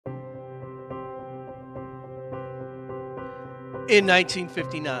In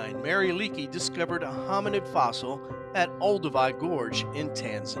 1959, Mary Leakey discovered a hominid fossil at Olduvai Gorge in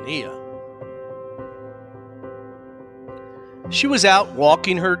Tanzania. She was out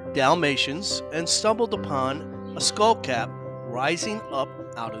walking her Dalmatians and stumbled upon a skull cap rising up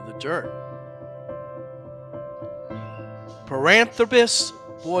out of the dirt. Paranthropus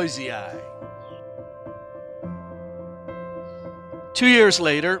boisei. 2 years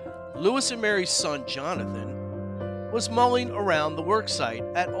later, Lewis and Mary's son Jonathan was mulling around the worksite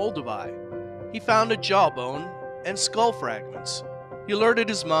at Olduvai. He found a jawbone and skull fragments. He alerted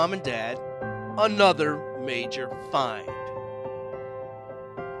his mom and dad. Another major find.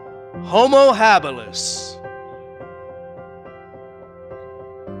 Homo habilis.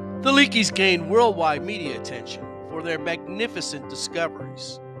 The Leakeys gained worldwide media attention for their magnificent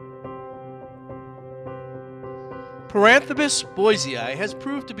discoveries. Paranthropus boisei has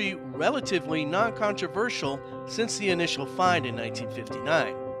proved to be relatively non-controversial since the initial find in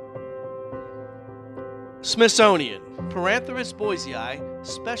 1959. Smithsonian. Paranthropus boisei,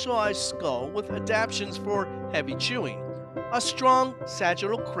 specialized skull with adaptations for heavy chewing, a strong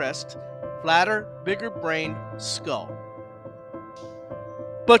sagittal crest, flatter, bigger-brained skull.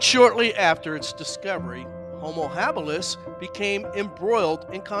 But shortly after its discovery, Homo habilis became embroiled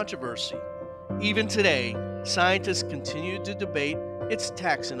in controversy. Even today, scientists continue to debate its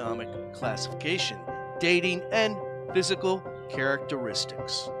taxonomic classification, dating, and physical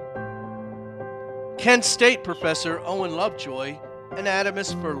characteristics. Kent State professor Owen Lovejoy,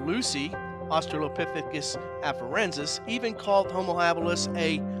 anatomist for Lucy, Australopithecus afarensis, even called Homo habilis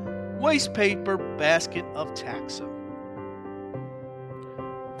a wastepaper basket of taxa.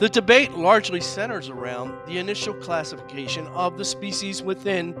 The debate largely centers around the initial classification of the species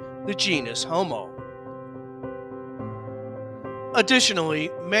within the genus Homo. Additionally,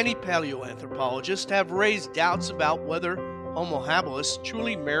 many paleoanthropologists have raised doubts about whether Homo habilis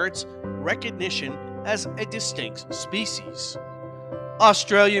truly merits recognition as a distinct species.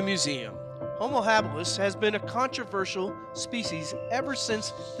 Australia Museum. Homo habilis has been a controversial species ever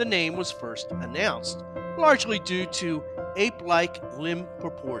since the name was first announced, largely due to ape-like limb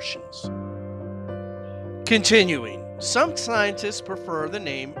proportions. Continuing, some scientists prefer the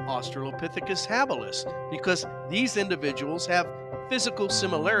name Australopithecus habilis because these individuals have physical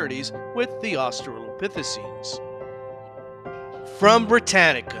similarities with the Australopithecines. From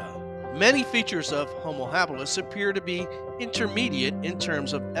Britannica, many features of Homo habilis appear to be intermediate in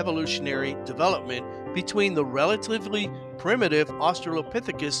terms of evolutionary development between the relatively primitive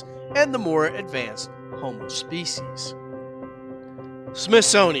Australopithecus and the more advanced Homo species.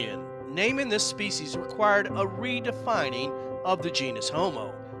 Smithsonian. Naming this species required a redefining of the genus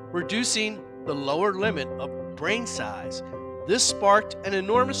Homo, reducing the lower limit of brain size. This sparked an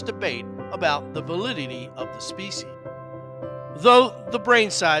enormous debate about the validity of the species. Though the brain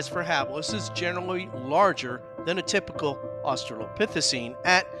size for habilis is generally larger than a typical Australopithecine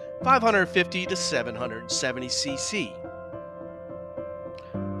at 550 to 770 cc.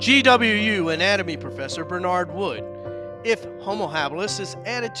 GWU anatomy professor Bernard Wood. If Homo habilis is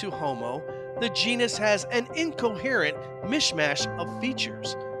added to Homo, the genus has an incoherent mishmash of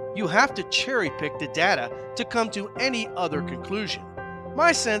features. You have to cherry-pick the data to come to any other conclusion.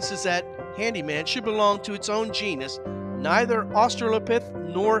 My sense is that Handyman should belong to its own genus, neither Australopith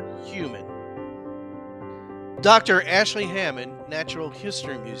nor human. Dr. Ashley Hammond, Natural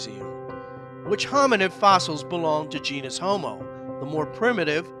History Museum. Which hominid fossils belong to genus Homo? The more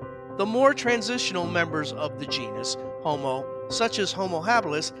primitive, the more transitional members of the genus Homo, such as Homo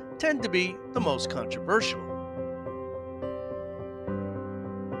habilis, tend to be the most controversial.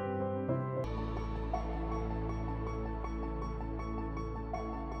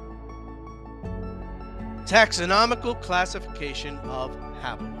 Taxonomical classification of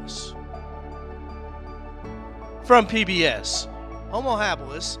habilis. From PBS, Homo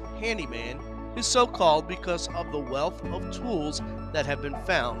habilis, handyman, is so called because of the wealth of tools that have been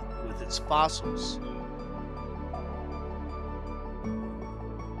found with its fossils.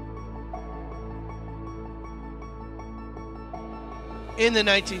 In the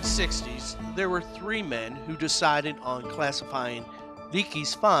 1960s, there were 3 men who decided on classifying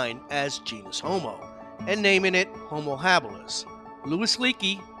Leakey's find as genus Homo and naming it Homo habilis: Louis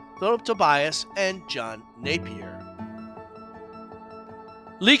Leakey, Philip Tobias, and John Napier.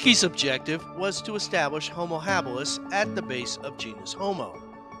 Leakey's objective was to establish Homo habilis at the base of genus Homo.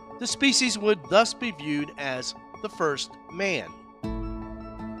 The species would thus be viewed as the first man.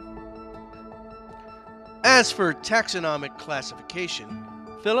 As for taxonomic classification,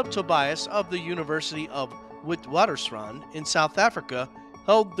 Philip Tobias of the University of Witwatersrand in South Africa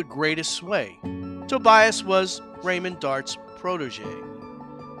held the greatest sway. Tobias was Raymond Dart's protege.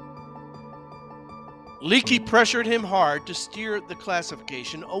 Leakey pressured him hard to steer the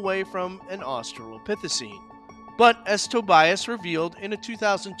classification away from an Australopithecine. But as Tobias revealed in a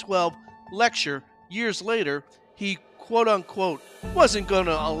 2012 lecture years later, he quote-unquote wasn't going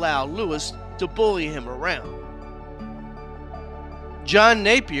to allow Lewis to bully him around. John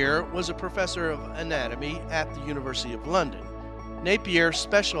Napier was a professor of anatomy at the University of London. Napier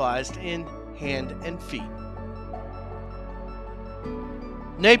specialized in hand and feet.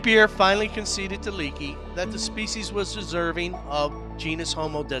 Napier finally conceded to Leakey that the species was deserving of Genus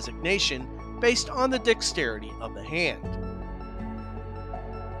Homo designation based on the dexterity of the hand.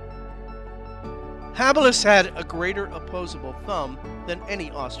 Habilis had a greater opposable thumb than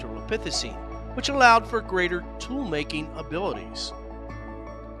any Australopithecine, which allowed for greater tool-making abilities.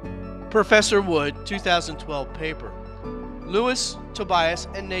 Professor Wood, 2012 paper. Lewis, Tobias,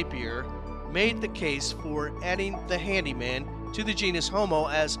 and Napier made the case for adding the handyman to the genus Homo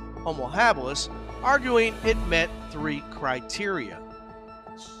as Homo habilis, arguing it met 3 criteria.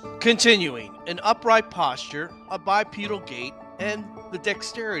 Continuing, an upright posture, a bipedal gait, and the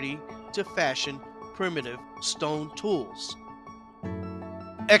dexterity to fashion primitive stone tools.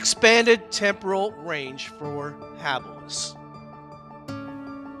 Expanded temporal range for habilis.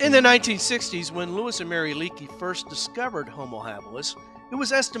 In the 1960s, when Lewis and Mary Leakey first discovered Homo habilis, it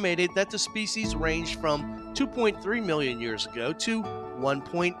was estimated that the species ranged from 2.3 million years ago to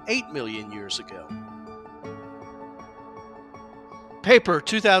 1.8 million years ago. Paper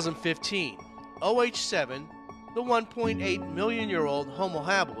 2015, OH7, the 1.8 million year old Homo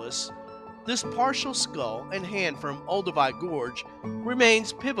habilis. This partial skull and hand from Olduvai Gorge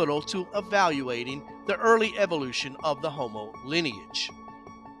remains pivotal to evaluating the early evolution of the Homo lineage.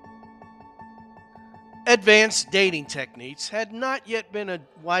 Advanced dating techniques had not yet been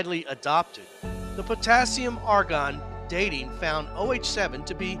widely adopted. The potassium-argon dating found OH7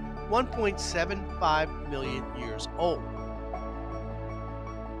 to be 1.75 million years old.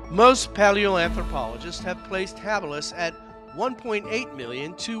 Most paleoanthropologists have placed habilis at 1.8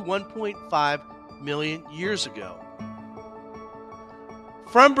 million to 1.5 million years ago.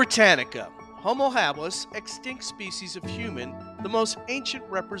 From Britannica, Homo habilis, extinct species of human, the most ancient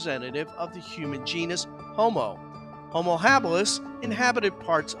representative of the human genus Homo. Homo habilis inhabited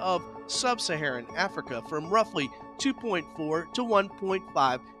parts of sub-Saharan Africa from roughly 2.4 to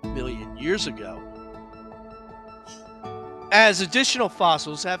 1.5 million years ago. As additional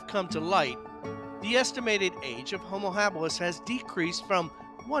fossils have come to light, the estimated age of Homo habilis has decreased from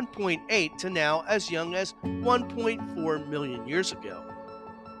 1.8 to now as young as 1.4 million years ago.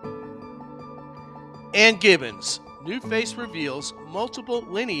 Ann Gibbons, new face reveals multiple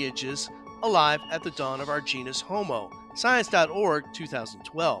lineages alive at the dawn of our genus Homo, Science.org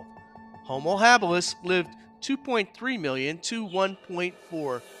 2012. Homo habilis lived 2.3 million to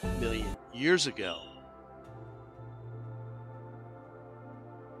 1.4 million years ago.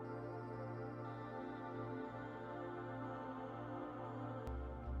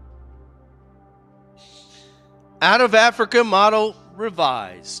 Out of Africa model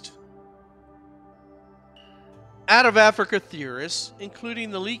revised. Out of Africa theorists,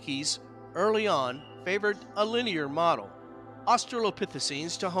 including the Leakeys, early on favored a linear model,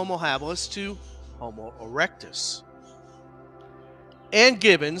 Australopithecines to Homo habilis to Homo erectus. Ann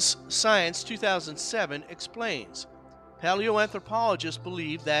Gibbons, Science 2007, explains, paleoanthropologists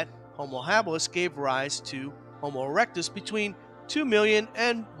believe that Homo habilis gave rise to Homo erectus between 2 million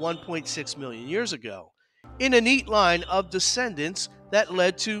and 1.6 million years ago, in a neat line of descendants that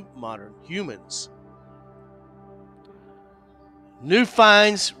led to modern humans. New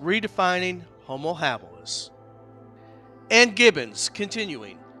finds redefining Homo habilis. Ann Gibbons,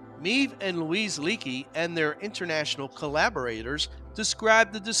 continuing, Meave and Louise Leakey and their international collaborators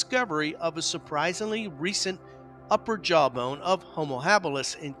described the discovery of a surprisingly recent upper jawbone of Homo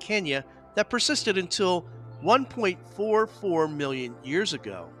habilis in Kenya that persisted until 1.44 million years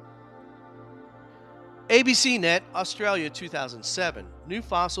ago. ABC Net, Australia 2007, new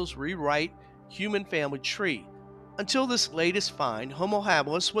fossils rewrite human family tree. Until this latest find, Homo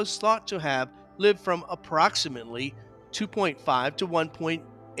habilis was thought to have lived from approximately 2.5 to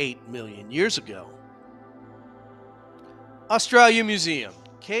 1.8 million years ago. Australia Museum,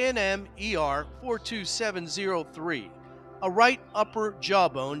 K&M ER 42703, a right upper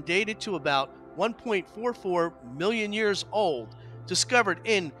jawbone dated to about 1.44 million years old, discovered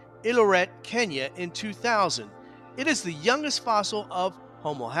in Illoret, Kenya in 2000. It is the youngest fossil of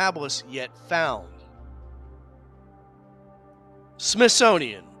Homo habilis yet found.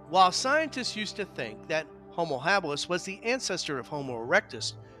 Smithsonian. While scientists used to think that Homo habilis was the ancestor of Homo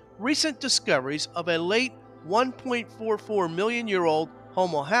erectus, recent discoveries of a late 1.44 million year old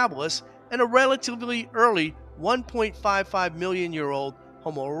Homo habilis and a relatively early 1.55 million year old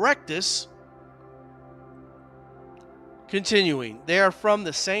Homo erectus. Continuing, they are from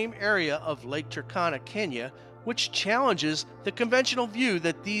the same area of Lake Turkana, Kenya, which challenges the conventional view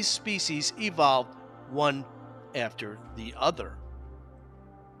that these species evolved one after the other.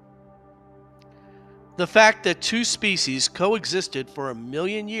 The fact that two species coexisted for 1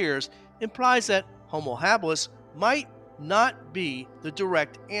 million years implies that Homo habilis might not be the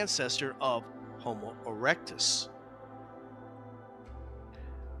direct ancestor of Homo erectus.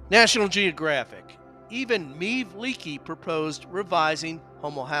 National Geographic. Even Meave Leakey proposed revising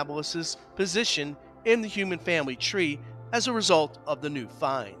Homo habilis' position in the human family tree as a result of the new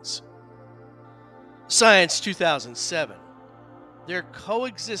finds. Science 2007. Their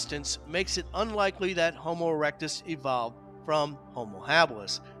coexistence makes it unlikely that Homo erectus evolved from Homo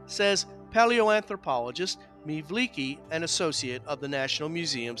habilis, says paleoanthropologist Meave Leakey, an associate of the National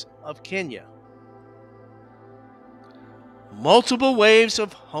Museums of Kenya. Multiple waves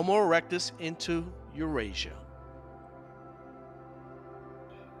of Homo erectus into Eurasia.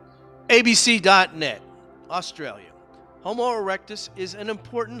 ABC.net, Australia. Homo erectus is an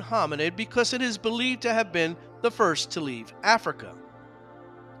important hominid because it is believed to have been the first to leave Africa.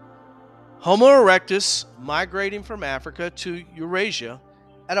 Homo erectus, migrating from Africa to Eurasia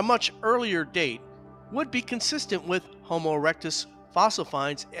at a much earlier date, would be consistent with Homo erectus fossil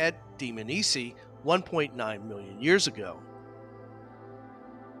finds at Dmanisi 1.9 million years ago.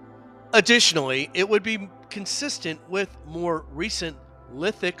 Additionally, it would be consistent with more recent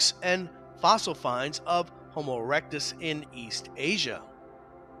lithics and fossil finds of Homo erectus in East Asia.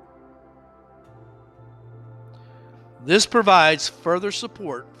 This provides further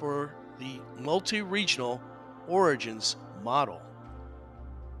support for the multi-regional origins model.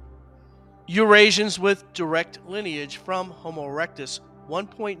 Eurasians with direct lineage from Homo erectus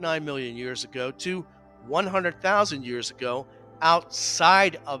 1.9 million years ago to 100,000 years ago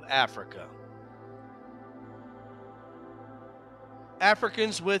outside of Africa.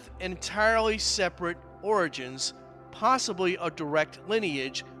 Africans with entirely separate origins, possibly a direct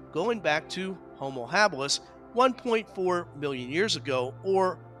lineage going back to Homo habilis 1.4 million years ago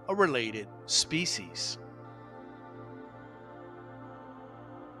or a related species.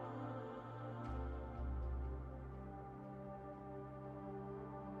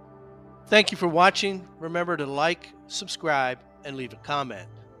 Thank you for watching. Remember to like, subscribe, and leave a comment.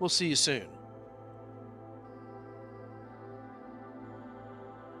 We'll see you soon.